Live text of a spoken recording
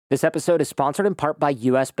This episode is sponsored in part by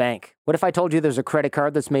U.S. Bank. What if I told you there's a credit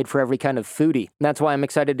card that's made for every kind of foodie? That's why I'm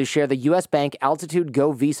excited to share the U.S. Bank Altitude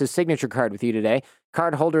Go Visa Signature Card with you today.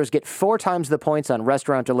 Card holders get 4 times the points on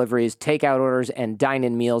restaurant deliveries, takeout orders, and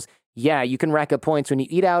dine-in meals. Yeah, you can rack up points when you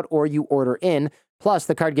eat out or you order in. Plus,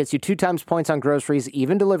 the card gets you 2 times points on groceries,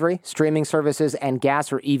 even delivery, streaming services, and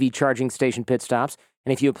gas or EV charging station pit stops.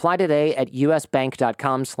 And if you apply today at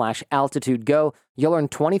usbank.com/altitudego, you'll earn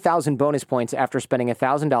 20,000 bonus points after spending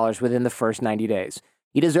 $1,000 within the first 90 days.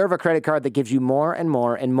 You deserve a credit card that gives you more and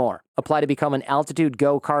more and more. Apply to become an Altitude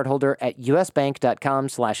Go cardholder at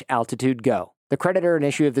usbank.com/altitudego. The creditor and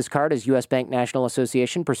issue of this card is U.S. Bank National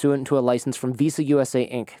Association, pursuant to a license from Visa USA,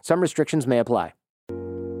 Inc. Some restrictions may apply.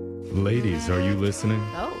 Ladies, are you listening?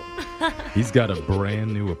 Oh. He's got a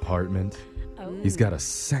brand new apartment. Oh. He's got a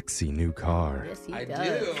sexy new car. Yes, he I does.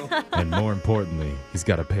 do. And more importantly, he's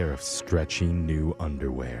got a pair of stretchy new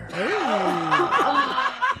underwear.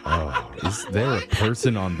 Oh, is there a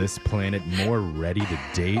person on this planet more ready to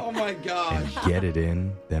date Oh my and gosh. get it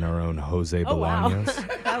in than our own Jose Oh, wow.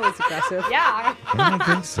 Bolaños? That was aggressive. Yeah. I don't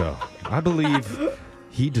think so. I believe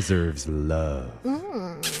he deserves love.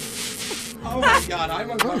 Oh my God, I'm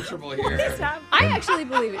uncomfortable here. I actually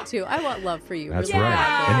believe it too. I want love for you. That's really right.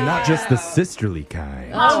 badly. And not just the sisterly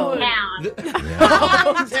kind. Oh, Yeah.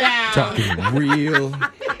 Calm down. Talking real,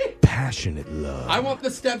 passionate love. I want the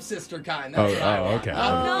stepsister kind. Oh, That's what I want. okay.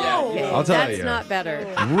 no. Yeah. I'll tell That's you. not better.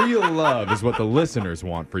 Real love is what the listeners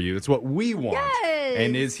want for you. It's what we want. Yes.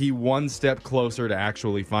 And is he one step closer to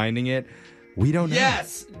actually finding it? We don't know.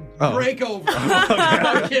 Yes. Oh. Break over.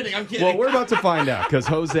 I'm kidding. Well, we're about to find out because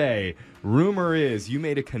Jose, rumor is you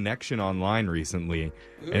made a connection online recently,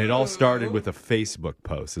 and it all started with a Facebook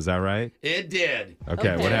post. Is that right? It did.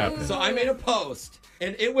 Okay, what happened? So I made a post,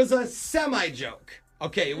 and it was a semi-joke.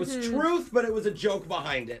 Okay, it was truth, but it was a joke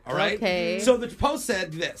behind it, all right? Okay. So the post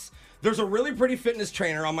said this. There's a really pretty fitness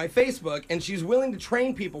trainer on my Facebook, and she's willing to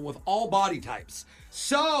train people with all body types.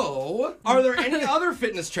 So, are there any other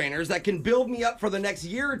fitness trainers that can build me up for the next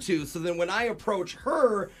year or two so then when I approach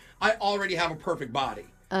her, I already have a perfect body?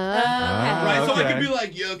 Right, so I okay. could be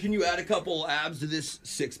like, yo, can you add a couple abs to this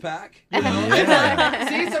 6-pack? You know?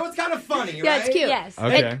 See, so it's kind of funny, Yeah, right? it's cute. Yes.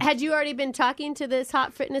 Okay. And had you already been talking to this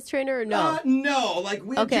hot fitness trainer or no? No, like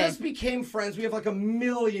we Okay. just became friends. We have like 1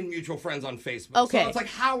 million mutual friends on Facebook. Okay. So it's like,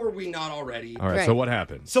 how are we not already? All right, Right. so what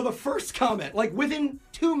happened? So the first comment, like within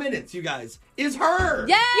 2 minutes, you guys, is her.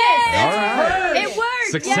 Yes! All right. It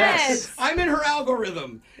worked! Success. Yes! I'm in her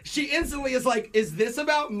algorithm. She instantly is like, is this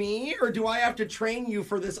about me or do I have to train you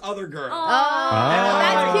for this other girl? Oh,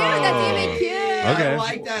 that's cute. That's even cute. Okay. I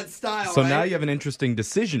like that style. So right? now you have an interesting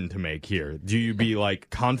decision to make here. Do you be like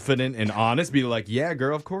confident and honest? Be like, yeah,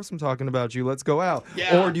 girl, of course I'm talking about you. Let's go out.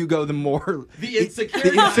 Yeah. Or do you go the more The insecure.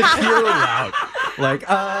 the insecure route? Like,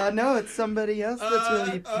 no, it's somebody else that's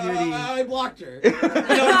really pretty. I blocked her. No,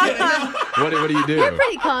 I'm kidding. No. What do you do? You're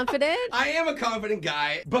pretty confident. I am a confident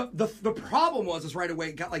guy, but the problem was right away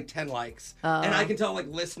it got like 10 likes, and I can tell like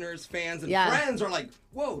listeners, fans, and Yeah. friends are like,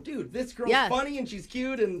 "Whoa, dude, this girl's Yeah. funny and she's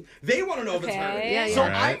cute," and they want to know if it's her. Okay. Yeah, So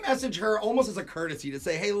yeah. I message her almost as a courtesy to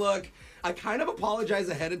say, "Hey, look, I kind of apologize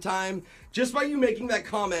ahead of time just by you making that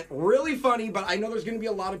comment. Really funny, but I know there's going to be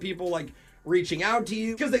a lot of people like." Reaching out to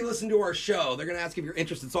you because they listen to our show. They're going to ask if you're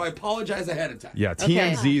interested. So I apologize ahead of time. Yeah, Okay.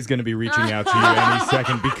 TMZ is going to be reaching out to you any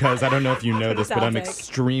second because I don't know if you know this, but I'm sounds like.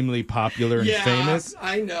 extremely popular and Yeah, famous.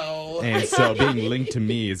 I know. And so being linked to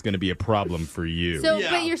me is going to be a problem for you. So, Yeah.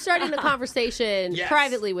 but you're starting the conversation Yes.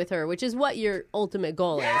 privately with her, which is what your ultimate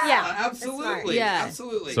goal is. Yeah, absolutely. Yeah.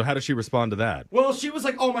 Absolutely. So how does she respond to that? Well, she was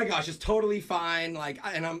like, "Oh my gosh, it's totally fine." Like,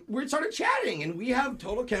 we started chatting, and we have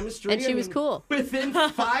total chemistry. And she was cool. Within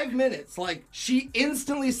 5 minutes, like, she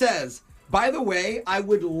instantly says, "By the way, I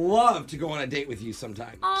would love to go on a date with you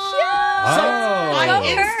sometime." I Oh.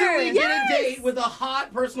 instantly get a Yes. date with a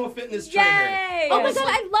hot personal fitness trainer. Yay! Oh my god,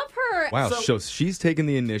 I love her. Wow, So- so she's taking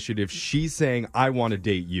the initiative. She's saying, I want to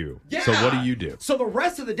date you. Yeah. So what do you do? So the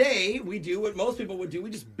rest of the day, we do what most people would do. We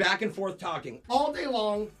just back and forth talking all day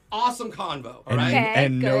long. Awesome convo. All And, right. Okay,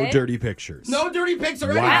 no good. dirty pictures. No dirty pics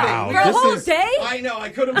or Wow. anything. For a This whole is- day? I know. I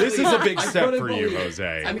couldn't. This is believe a big it. I step couldn't for you, believe it.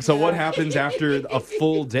 Jose. I mean- So what happens after a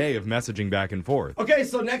full day of messaging back and forth? Okay,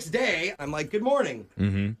 so next day, I'm like, "Good morning."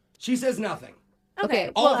 Mm-hmm. She says nothing.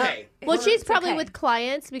 Okay. All Well, day. well, she's probably okay. with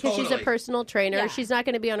clients because she's a Totally. personal trainer. Yeah. She's not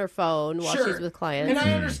going to be on her phone while Sure. she's with clients. And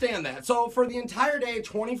I understand that. So for the entire day,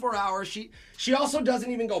 24 hours, she also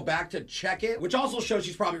doesn't even go back to check it, which also shows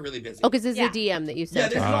she's probably really busy. Oh, because this is Yeah. a DM that you Yeah,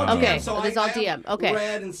 sent this is her. all Oh. DM. Okay. So Oh, this is all I have DM. Okay.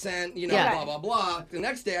 read and sent, Yeah. blah, blah, blah. The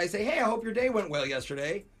next day, I say, "Hey, I hope your day went well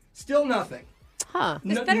yesterday." Still nothing. Huh.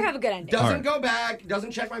 This better have a good ending. Doesn't go back,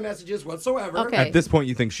 doesn't check my messages whatsoever. Okay. At this point,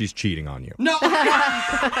 you think she's cheating on you. No.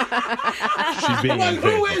 She's being Like,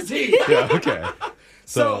 who unfaithful. is he? Yeah, okay.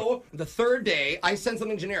 So the third day, I sent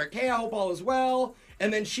something generic. Hey, I hope all is well.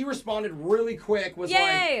 And then she responded really quick, was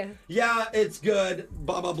Yay. like, yeah, it's good,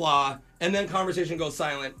 blah, blah, blah. And then conversation goes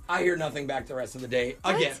silent. I hear nothing back the rest of the day.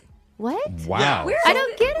 Again. What? Wow. Yeah. I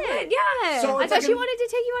don't get it. Yeah. So I it's thought like she an- wanted to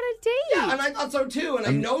take you on a date. Yeah, and I thought so too. And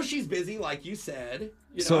I know she's busy, like you said.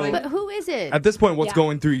 You know, So- I- But who is it? At this point, what's Yeah.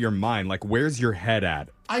 going through your mind? Like, where's your head at?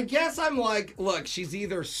 I guess I'm like, look, she's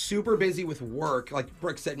either super busy with work, like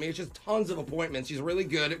Brooke said, maybe she has tons of appointments. She's really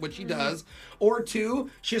good at what she does. Or two,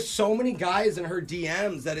 she has so many guys in her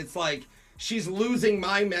DMs that it's like she's losing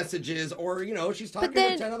my messages, or, you know, she's talking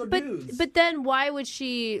to 10 other dudes. But then why would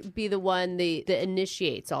she be the one that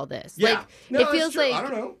initiates all this? Yeah. Like, No, it it's feels true. like, I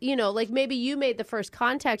don't know. you know, like maybe you made the first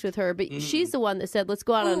contact with her, but she's the one that said, let's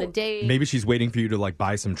go out on a date. Maybe she's waiting for you to like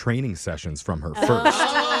buy some training sessions from her first.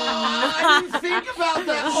 I didn't think about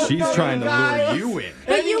that. Oh, She's no, trying to guys. lure you in.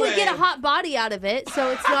 But you would Anyway. get a hot body out of it,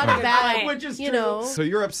 so it's not a bad, Which is you true. know. So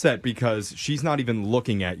you're upset because she's not even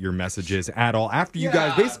looking at your messages at all after you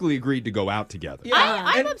guys Yeah. basically agreed to go out together. Yeah.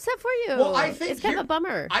 I'm And- upset for you. Well, I think it's kind of a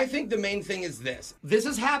bummer. I think the main thing is this. This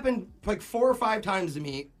has happened like 4 or 5 times to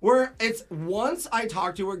me, where it's once I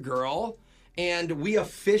talk to a girl and we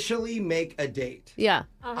officially make a date. yeah.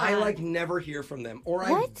 I like never hear from them, or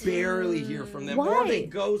What? I barely hear from them, or Why? they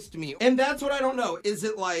ghost me. And that's what I don't know. Is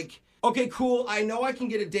it like, okay, cool, I know I can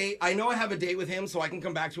get a date. I know I have a date with him, so I can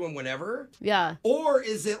come back to him whenever. Yeah. Or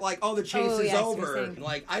is it like, oh, the chase Oh, is yes, you're over? saying.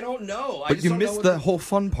 Like, I don't know. I But just you don't know missed what the whole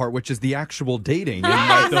fun part, which is the actual dating and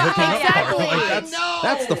like the hooking up part. exactly. Like, I that's, know.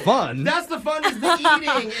 that's the fun. That's the fun, is the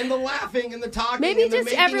eating and the laughing and the talking. Maybe and the just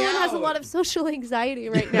making everyone has a out. lot of social anxiety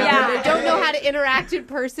right now. Yeah. And they don't know how to interact in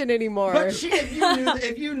person anymore. But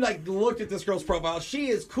if you like looked at this girl's profile, she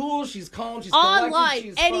is cool. She's calm. She's collected, online,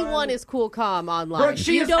 she's anyone fun. is cool, calm online. Brooke,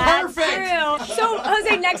 she is That's perfect. true. So,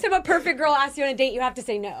 Jose, next time a perfect girl asks you on a date, you have to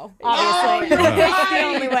say no. Oh, Obviously. you're It's the right.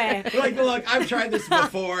 only way. Like, look, I've tried this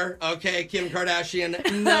before. Okay, Kim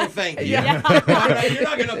Kardashian. No, thank you. Yeah. You're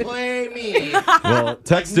not gonna play me. Well,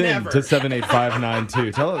 text in Never. to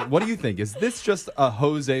 78592. Tell us, what do you think? Is this just a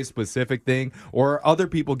Jose specific thing, or are other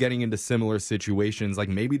people getting into similar situations? Like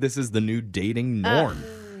maybe this is the new dating norm.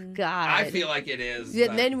 God. I feel like it is.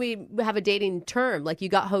 And then we have a dating term, like you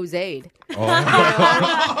got Jose'd.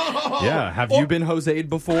 Yeah. Have you been Jose'd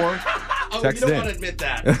before? Oh, Text you don't in. want to admit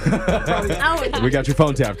that. Probably not. We got your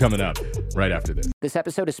phone tap coming up right after this. This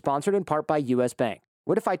episode is sponsored in part by U.S. Bank.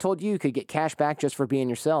 What if I told you you could get cash back just for being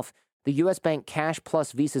yourself? The U.S. Bank Cash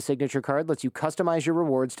Plus Visa Signature Card lets you customize your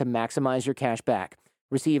rewards to maximize your cash back.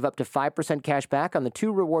 Receive up to 5% cash back on the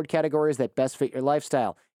 2 reward categories that best fit your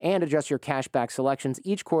lifestyle, and adjust your cash back selections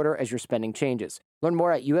each quarter as your spending changes. Learn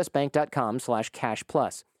more at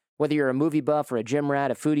usbank.com/cashplus. Whether you're a movie buff or a gym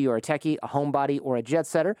rat, a foodie or a techie, a homebody or a jet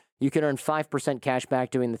setter, you can earn 5% cash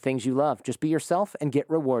back doing the things you love. Just be yourself and get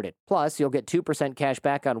rewarded. Plus, you'll get 2% cash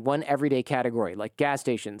back on one everyday category like gas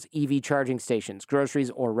stations, EV charging stations,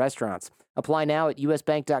 groceries, or restaurants. Apply now at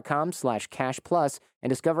usbank.com/cashplus and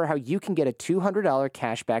discover how you can get a $200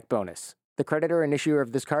 cash back bonus. The creditor and issuer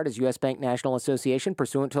of this card is U.S. Bank National Association,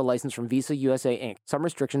 pursuant to a license from Visa USA Inc. Some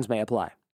restrictions may apply.